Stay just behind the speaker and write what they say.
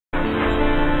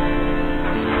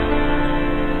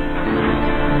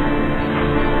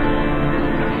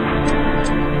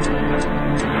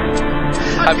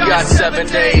I've got 7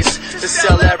 days to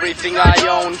sell everything I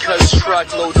own, cause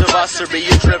truckloads of us are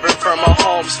being driven from our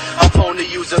homes. I'm prone to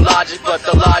using logic, but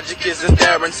the logic isn't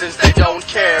there, and since they don't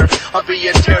care, I'm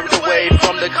being carried away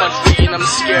from the country and I'm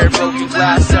scared. Broken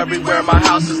glass everywhere, my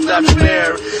house is left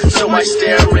bare. So I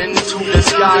stare into the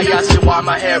sky, asking why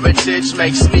my heritage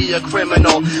makes me a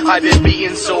criminal. I've been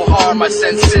beaten so hard, my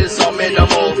senses are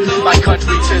minimal. My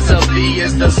country, 'tis of thee,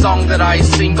 is the song that I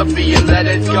sing, but being led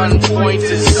at gunpoint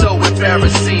is so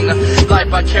embarrassing. Life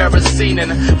by kerosene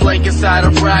and blankets out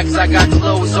of rags. I got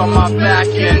clothes on my back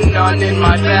and none in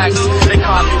my bags. They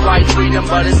call me right freedom,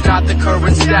 but it's not the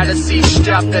current status. Each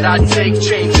step that I take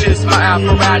changes my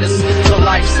apparatus. The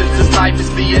life since this life is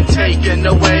being taken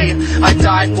away, I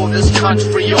die for this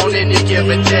country on any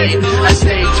given day. I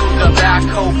stay to the back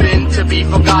hoping to be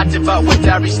forgotten, but with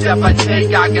every step I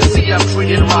take I can see I'm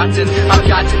treated rotten. I've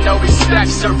got to know respect,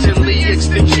 certainly it's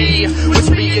the key. What's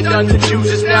being done to Jews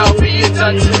is now being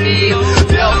done to me.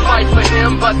 They'll fight for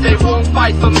him, but they won't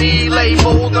fight for me.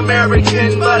 Labeled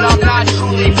American, but I'm not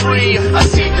truly free. I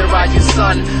see the rising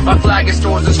sun, my flag is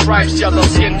stars and stripes.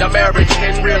 Yellow-skinned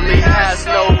American really has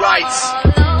no rights.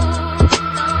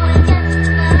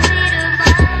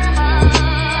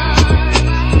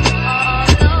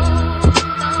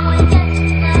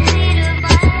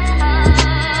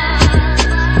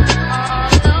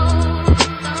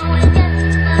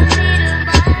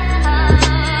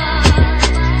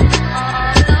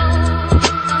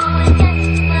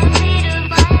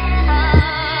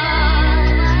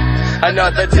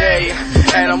 Another day,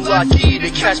 and I'm lucky to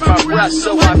catch my breath.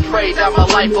 So I pray that my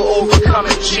life will overcome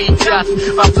and cheat death.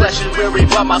 My flesh is weary,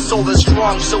 but my soul is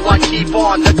strong, so I keep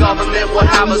on. The government will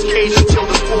have us caged until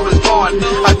this war is gone.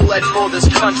 I bled for this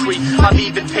country, I've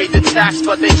even paid the tax,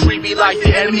 but they treat me like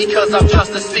the enemy, cause I'm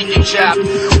just a stinking chap.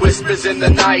 Whispers in the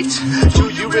night, do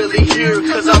you really hear?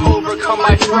 Cause I'm overcome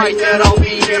my fright that I'll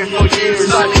be here for years.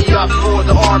 Sign me up for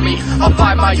the army, I'll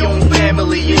fight my own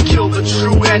family and kill the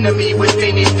true enemy with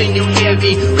anything you hand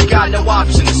me. We got no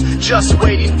options, just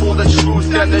waiting for the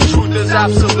truth, and the truth is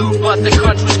absolute, but the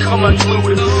country's come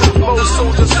unglued. Most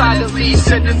soldiers silently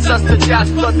sentence us to death,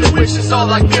 but the wishes are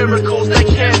like miracles, they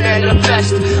can't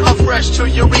manifest. I'm fresh to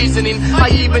your reasoning, I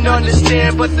even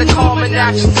understand, but the common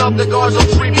actions of the guards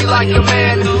will treat me like a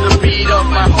man. The beat of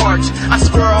my heart, I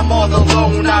swear I'm all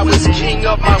alone. I was king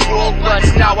of my world, but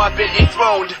now I've been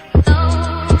dethroned.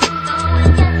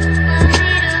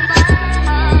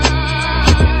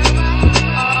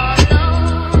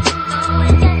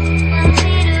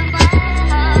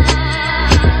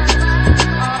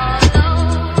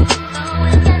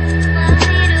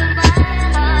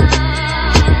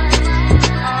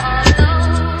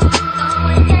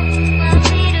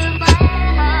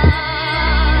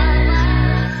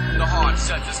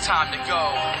 Time to go,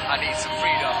 I need some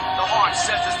freedom. The heart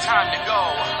says it's time to go,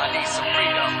 I need some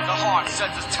freedom. The heart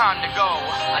says it's time to go,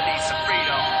 I need some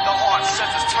freedom. The heart says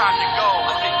it's time to go,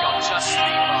 I think I'll just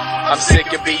sleep. I'm sick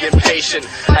of being patient,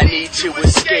 I need to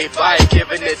escape. I ain't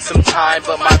given it some time,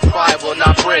 but my pride will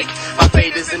not break. My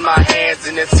fate is in my hands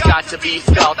and it's got to be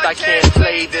felt. I can't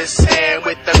play this hand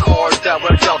with the cards that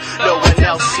were dealt. No one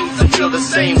else seems to feel the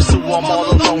same, so I'm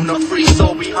all alone. A free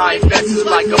soul behind fences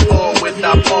like a poem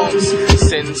without poems.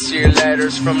 Sincere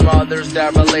letters from mothers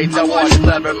that relate. I watch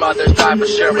clever mothers die for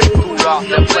sharing food off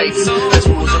their plates. There's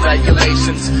rules and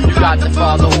regulations, you got to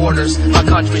follow orders. My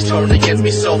country's turned against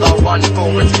me, so I'll run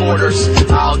for its borders.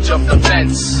 I'll jump the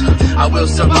fence, I will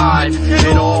survive.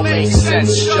 It all makes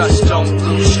sense, just don't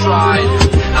lose stride.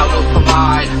 I will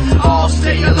provide, I'll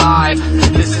stay alive.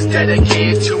 This is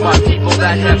dedicated to my people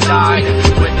that have died.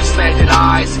 With the slanted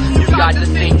eyes, you got to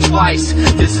think twice.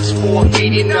 This is for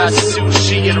feeding us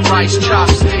sushi and rice.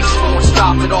 Chopsticks won't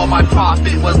stop it, all my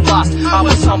profit was lost. I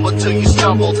was humbled till you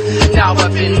stumbled, now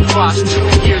I've been crushed.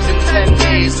 2 years and 10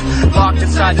 days, locked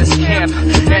inside this camp,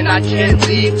 and I can't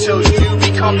leave till you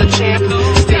become the champ.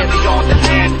 Stand beyond the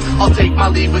hand, I'll take my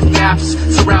leave with maps.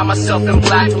 Surround myself in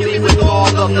black, leave with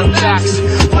all of the facts.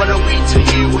 What are we to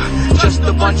you? Just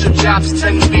a bunch of Japs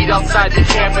 10 feet outside the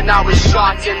camp, and I was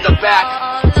shot in the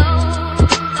back.